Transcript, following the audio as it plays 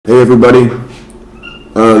Hey everybody,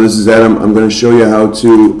 this is Adam. I'm going to show you how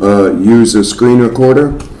to use a screen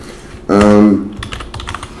recorder.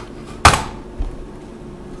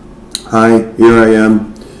 Hi, here I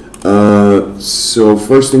am. So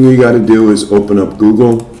first thing you got to do is open up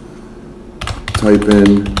Google, type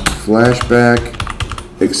in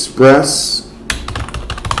Flashback Express,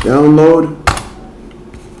 download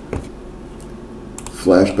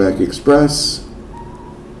Flashback Express.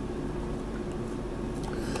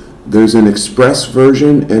 There's an Express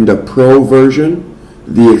version and a Pro version.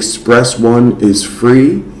 The Express one is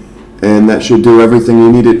free, and that should do everything you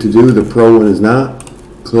need it to do. The Pro one is not.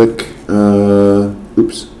 Click, downloads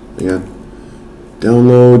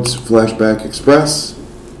Flashback Express.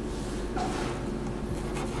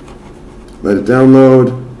 Let it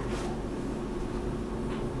download.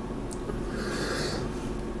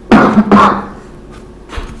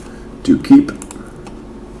 To keep.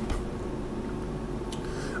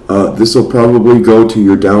 This will probably go to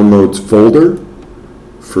your downloads folder.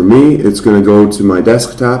 For me, it's going to go to my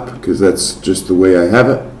desktop because that's just the way I have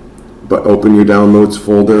it. But open your downloads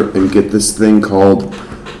folder and get this thing called,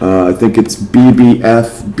 I think it's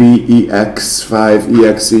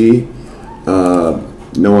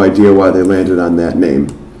BBF-BEX5EXE. No idea why they landed on that name.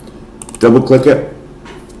 Double click it.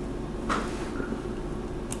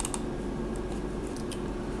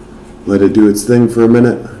 Let it do its thing for a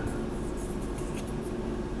minute.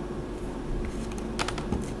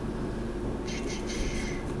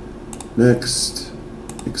 Next,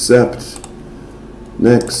 accept,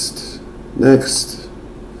 next, next,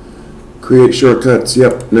 create shortcuts,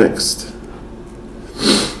 yep, next,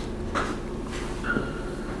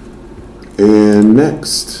 and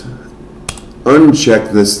next,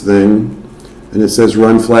 uncheck this thing, and it says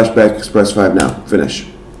run Flashback Express 5 now, finish.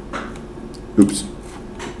 Oops.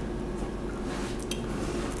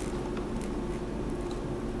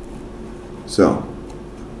 So,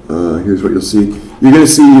 here's what you'll see. You're going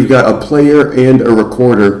to see you've got a player and a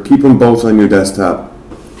recorder. Keep them both on your desktop.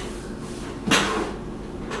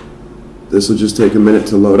 This will just take a minute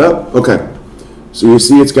to load up. Okay, so you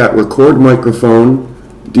see it's got record microphone,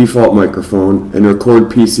 default microphone, and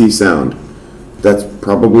record PC sound. That's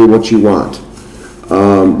probably what you want.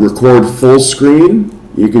 Record full screen.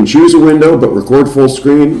 You can choose a window, but record full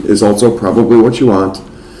screen is also probably what you want.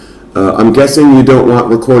 I'm guessing you don't want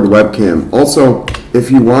record webcam. Also, if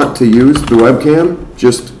you want to use the webcam,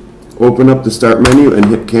 just open up the start menu and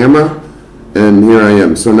hit camera, and here I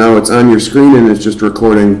am. So now it's on your screen and it's just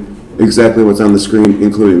recording exactly what's on the screen,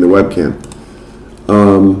 including the webcam.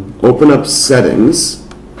 Open up settings,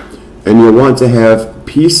 and you'll want to have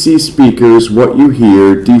PC speakers, what you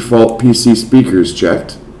hear, default PC speakers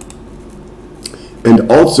checked, and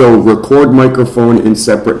also record microphone in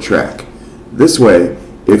separate track. This way,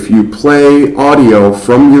 if you play audio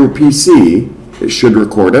from your PC, it should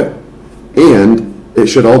record it, and it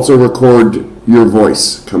should also record your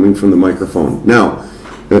voice coming from the microphone. Now,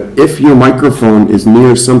 if your microphone is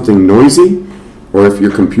near something noisy, or if your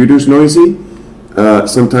computer's noisy,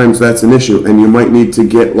 sometimes that's an issue, and you might need to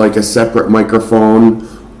get like a separate microphone,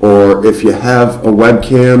 or if you have a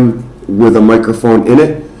webcam with a microphone in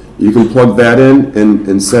it, you can plug that in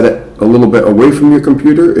and set it a little bit away from your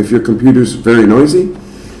computer if your computer's very noisy.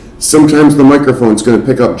 Sometimes the microphone's going to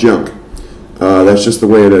pick up junk. That's just the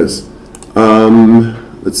way it is.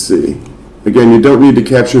 Let's see. Again, you don't need to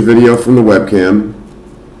capture video from the webcam.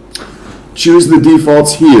 Choose the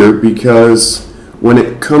defaults here because when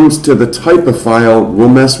it comes to the type of file, we'll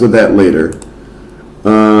mess with that later.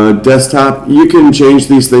 Desktop, you can change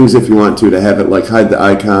these things if you want to have it like hide the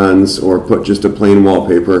icons or put just a plain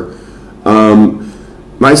wallpaper.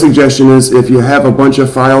 My suggestion is if you have a bunch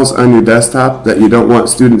of files on your desktop that you don't want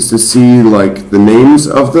students to see like the names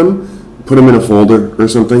of them, put them in a folder or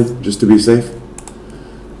something just to be safe.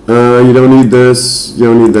 You don't need this, you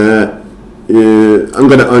don't need that. I'm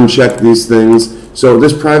going to uncheck these things. So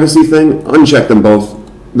this privacy thing, uncheck them both.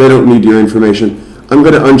 They don't need your information. I'm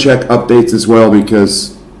going to uncheck updates as well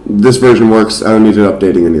because this version works. I don't need it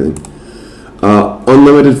updating anything.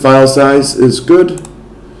 Unlimited file size is good.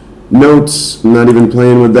 Notes, I'm not even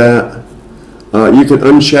playing with that. You can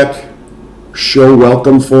uncheck show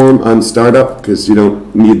welcome form on startup because you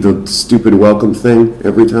don't need the stupid welcome thing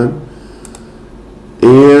every time.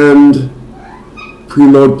 And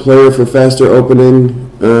preload player for faster opening.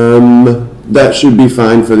 That should be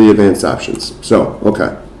fine for the advanced options. So,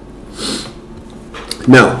 okay.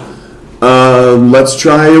 Now, let's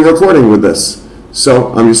try recording with this.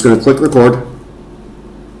 So, I'm just going to click record.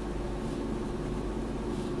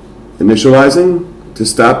 Initializing. To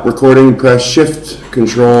stop recording, press Shift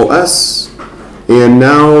Control S, and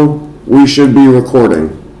now we should be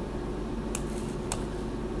recording.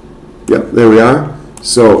 Yep, there we are.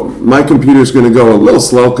 So my computer is going to go a little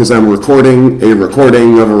slow because I'm recording a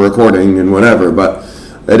recording of a recording and whatever, but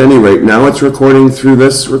at any rate, now it's recording through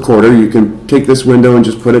this recorder. You can take this window and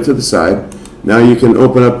just put it to the side. Now you can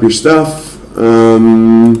open up your stuff,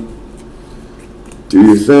 do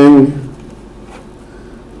your thing,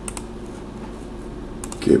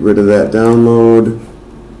 get rid of that download.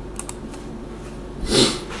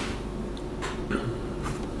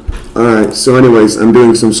 Alright, so anyways, I'm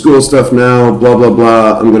doing some school stuff now, blah, blah,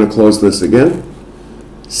 blah. I'm going to close this again.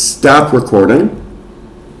 Stop recording.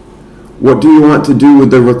 What do you want to do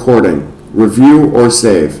with the recording? Review or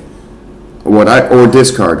save? Or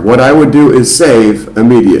discard. What I would do is save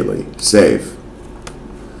immediately. Save.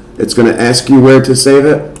 It's going to ask you where to save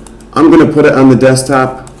it. I'm going to put it on the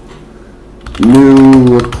desktop.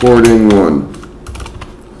 New recording 1.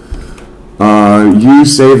 You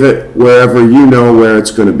save it wherever you know where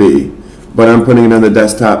it's going to be, but I'm putting it on the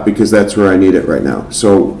desktop because that's where I need it right now.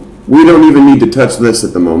 So we don't even need to touch this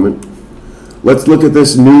at the moment. Let's look at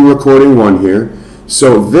this new recording 1 here.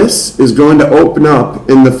 So this is going to open up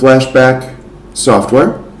in the Flashback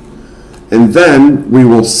software, and then we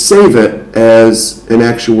will save it as an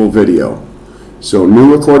actual video. So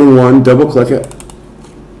new recording 1, double click it.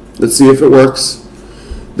 Let's see if it works.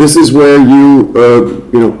 This is where you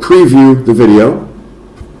preview the video.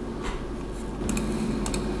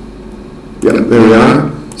 Yep, there we are.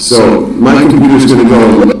 So my computer's going to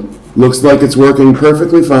go. Looks like it's working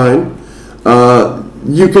perfectly fine.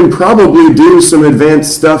 You can probably do some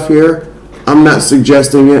advanced stuff here. I'm not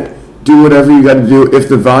suggesting it. Do whatever you got to do. If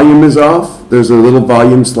the volume is off, there's a little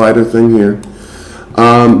volume slider thing here.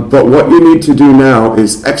 But what you need to do now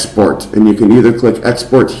is export, and you can either click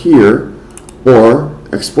export here or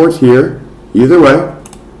export here. Either way,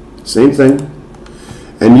 same thing.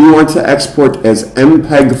 And you want to export as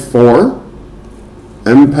MPEG-4,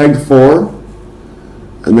 and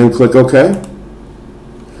then click OK.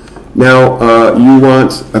 Now you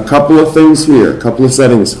want a couple of things here, a couple of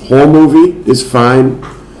settings. Whole movie is fine.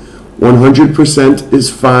 100% is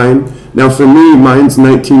fine. Now for me, mine's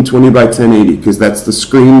 1920 by 1080 because that's the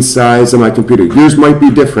screen size of my computer. Yours might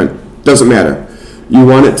be different. Doesn't matter. You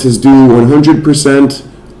want it to do 100%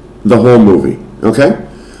 the whole movie. Okay?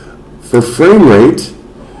 For frame rate,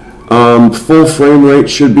 full frame rate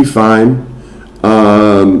should be fine.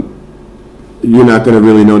 You're not going to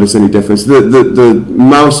really notice any difference. The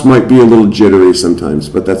mouse might be a little jittery sometimes,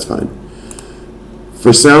 but that's fine.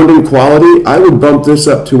 For sound and quality, I would bump this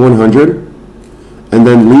up to 100 and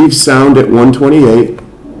then leave sound at 128.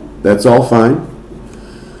 That's all fine.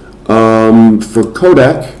 For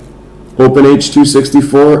codec,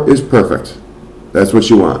 OpenH264 is perfect. That's what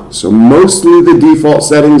you want. So mostly the default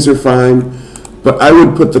settings are fine, but I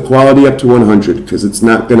would put the quality up to 100 because it's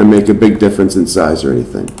not going to make a big difference in size or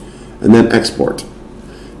anything. And then export.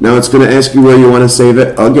 Now it's going to ask you where you want to save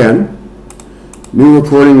it again. New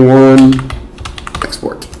recording 1,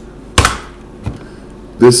 export.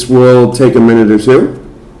 This will take a minute or two.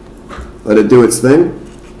 Let it do its thing.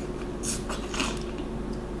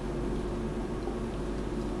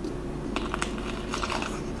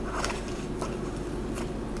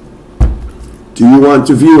 Do you want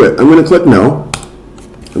to view it? I'm going to click no.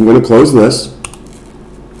 I'm going to close this.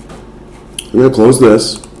 I'm going to close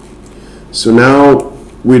this. So now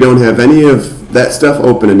we don't have any of that stuff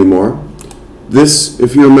open anymore. This,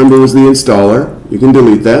 if you remember, was the installer. You can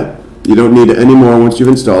delete that. You don't need it anymore once you've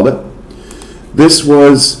installed it. This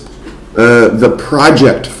was the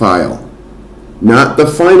project file. Not the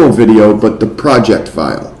final video, but the project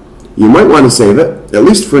file. You might want to save it, at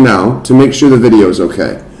least for now, to make sure the video is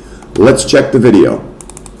okay. Let's check the video.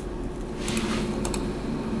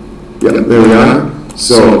 Yep, there we are.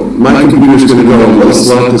 So my computer's going to go a little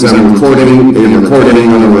slow because I'm recording a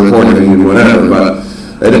recording on a recording and whatever, but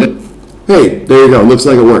hey, there you go. Looks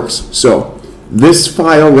like it works. So this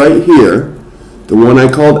file right here, the one I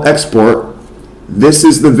called export, this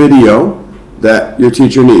is the video that your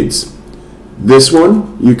teacher needs. This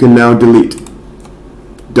one you can now delete.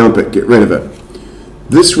 Dump it. Get rid of it.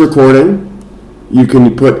 This recording you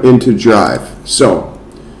can put into Drive. So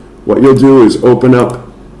what you'll do is open up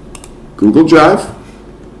Google Drive.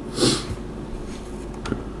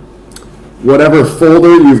 Whatever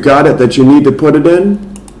folder you've got it that you need to put it in,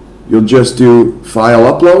 you'll just do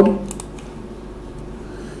File Upload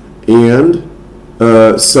and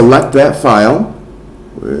select that file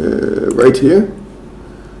right here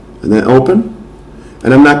and then open.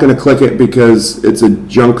 And I'm not going to click it because it's a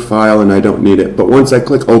junk file and I don't need it. But once I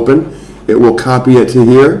click open, it will copy it to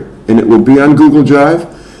here and it will be on Google Drive,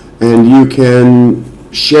 and you can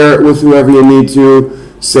share it with whoever you need to,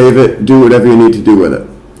 save it, do whatever you need to do with it.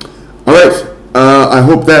 All right, I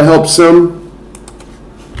hope that helps some.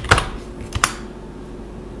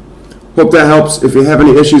 Hope that helps. If you have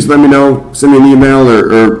any issues, let me know. Send me an email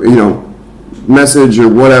or you know, message or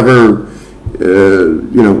whatever.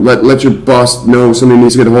 You know, let your boss know somebody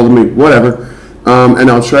needs to get a hold of me, whatever,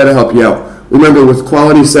 and I'll try to help you out. Remember, with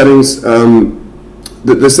quality settings,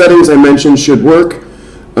 the settings I mentioned should work.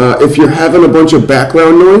 If you're having a bunch of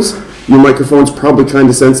background noise, your microphone's probably kind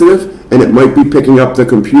of sensitive, and it might be picking up the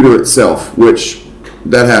computer itself, which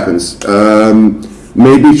that happens.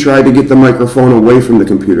 Maybe try to get the microphone away from the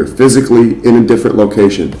computer, physically in a different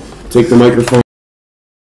location. Take the microphone